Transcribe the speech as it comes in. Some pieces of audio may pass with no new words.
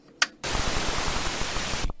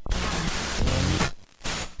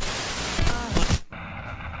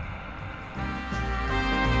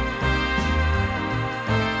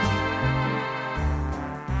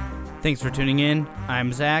Thanks for tuning in.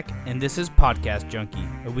 I'm Zach, and this is Podcast Junkie,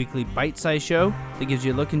 a weekly bite-sized show that gives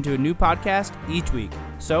you a look into a new podcast each week.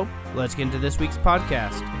 So, let's get into this week's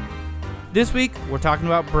podcast. This week, we're talking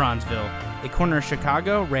about Bronzeville, a corner of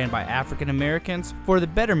Chicago ran by African Americans for the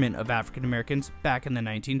betterment of African Americans back in the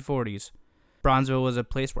 1940s. Bronzeville was a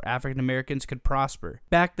place where African Americans could prosper.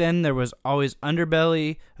 Back then, there was always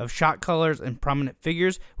underbelly of shot callers and prominent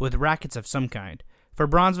figures with rackets of some kind. For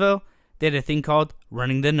Bronzeville, they had a thing called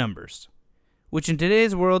running the numbers, which in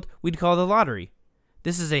today's world we'd call the lottery.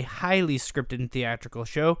 This is a highly scripted and theatrical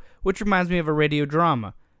show, which reminds me of a radio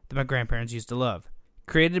drama that my grandparents used to love.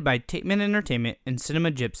 Created by Tapeman Entertainment and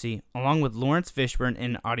Cinema Gypsy, along with Lawrence Fishburne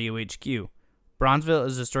and Audio HQ. Bronzeville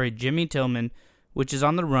is the story of Jimmy Tillman, which is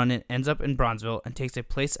on the run and ends up in Bronzeville and takes a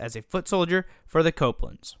place as a foot soldier for the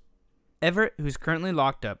Copelands. Everett, who's currently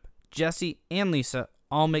locked up, Jesse, and Lisa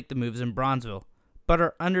all make the moves in Bronzeville, but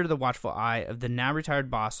are under the watchful eye of the now-retired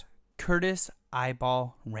boss, Curtis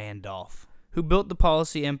Eyeball Randolph, who built the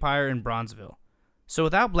policy empire in Bronzeville. So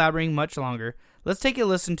without blabbering much longer, let's take a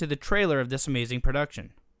listen to the trailer of this amazing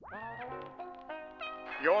production.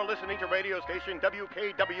 You're listening to radio station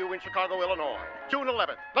WKW in Chicago, Illinois. June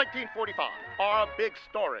 11th, 1945. Our big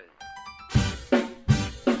story.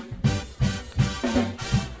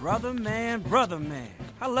 Brother man,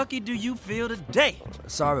 how lucky do you feel today?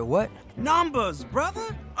 Sorry, what? Numbers,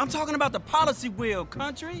 brother. I'm talking about the policy wheel,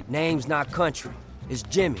 country. Name's not country. It's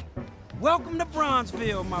Jimmy. Welcome to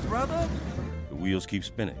Bronzeville, my brother. The wheels keep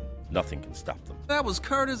spinning. Nothing can stop them. That was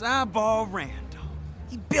Curtis Eyeball Randolph.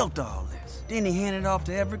 He built all this. Then he handed it off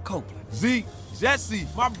to Everett Copeland. Zeke, Jesse,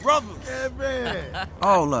 my brother. Yeah, man.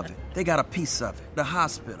 All of it. They got a piece of it. The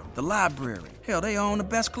hospital, the library. Hell, they own the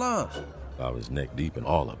best clubs. I was neck deep in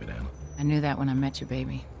all of it, Anna. I knew that when I met you,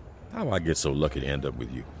 baby. How'd I get so lucky to end up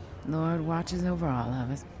with you? Lord watches over all of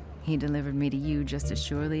us. He delivered me to you just as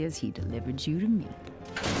surely as he delivered you to me.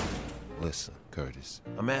 Listen, Curtis,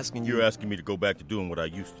 I'm asking you. You're asking me to go back to doing what I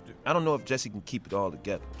used to do. I don't know if Jesse can keep it all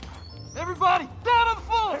together. Everybody, down on the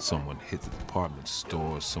floor! Someone hit the department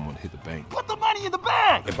store, someone hit the bank. Put the money in the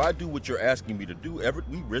bag! If I do what you're asking me to do, Everett,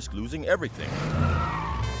 we risk losing everything.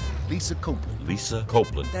 Lisa Copeland. Lisa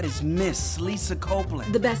Copeland. That is Miss Lisa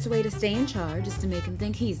Copeland. The best way to stay in charge is to make him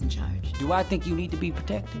think he's in charge. Do I think you need to be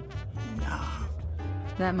protected? Nah.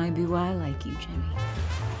 That might be why I like you, Jimmy.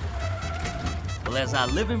 Well, as I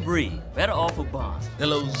live and breathe, better off of Bonds.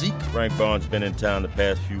 Hello, Zeke. Frank Bond's been in town the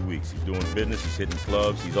past few weeks. He's doing business, he's hitting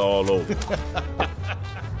clubs, he's all over.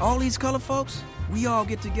 All these color folks, we all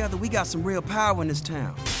get together. We got some real power in this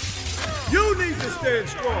town. You need to stand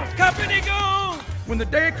strong. Company go! When the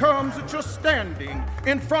day comes that you're standing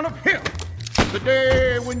in front of him, the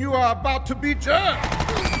day when you are about to be judged,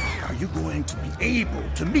 are you going to be able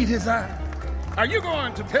to meet his eye? Are you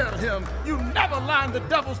going to tell him you never line the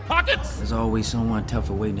devil's pockets? There's always someone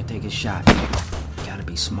tougher waiting to take a shot. Gotta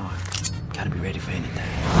be smart. Gotta be ready for anything.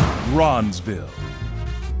 Bronzeville.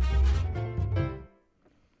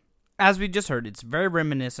 As we just heard, it's very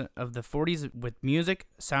reminiscent of the 40s with music,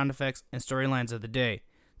 sound effects, and storylines of the day.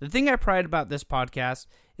 The thing I pride about this podcast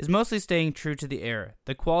is mostly staying true to the era,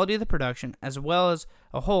 the quality of the production, as well as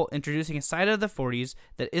a whole introducing a side of the 40s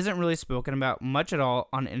that isn't really spoken about much at all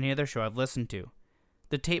on any other show I've listened to.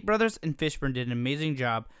 The Tate brothers and Fishburne did an amazing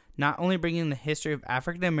job not only bringing the history of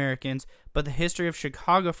African Americans, but the history of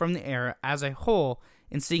Chicago from the era as a whole,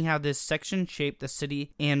 and seeing how this section shaped the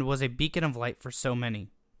city and was a beacon of light for so many.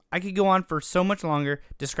 I could go on for so much longer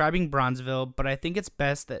describing Bronzeville, but I think it's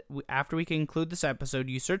best that after we conclude this episode,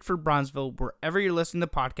 you search for Bronzeville wherever you're listening to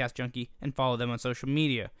Podcast Junkie and follow them on social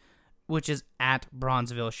media, which is at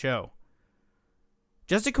Bronzeville Show.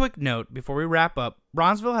 Just a quick note before we wrap up,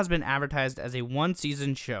 Bronzeville has been advertised as a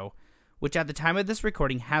one-season show, which at the time of this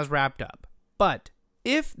recording has wrapped up. But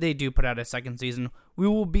if they do put out a second season, we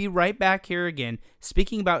will be right back here again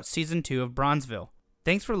speaking about Season 2 of Bronzeville.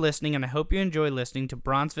 Thanks for listening, and I hope you enjoy listening to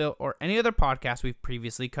Bronzeville or any other podcast we've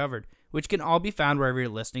previously covered, which can all be found wherever you're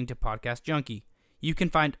listening to Podcast Junkie. You can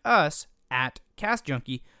find us at Cast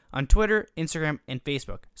Junkie on Twitter, Instagram, and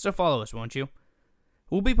Facebook, so follow us, won't you?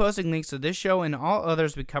 We'll be posting links to this show and all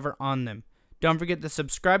others we cover on them. Don't forget to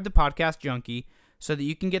subscribe to Podcast Junkie so that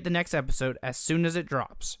you can get the next episode as soon as it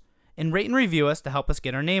drops. And rate and review us to help us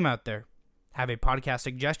get our name out there. Have a podcast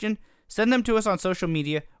suggestion? Send them to us on social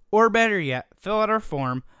media, or better yet, fill out our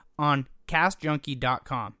form on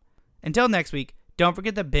castjunkie.com. Until next week, don't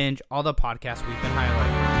forget to binge all the podcasts we've been highlighting.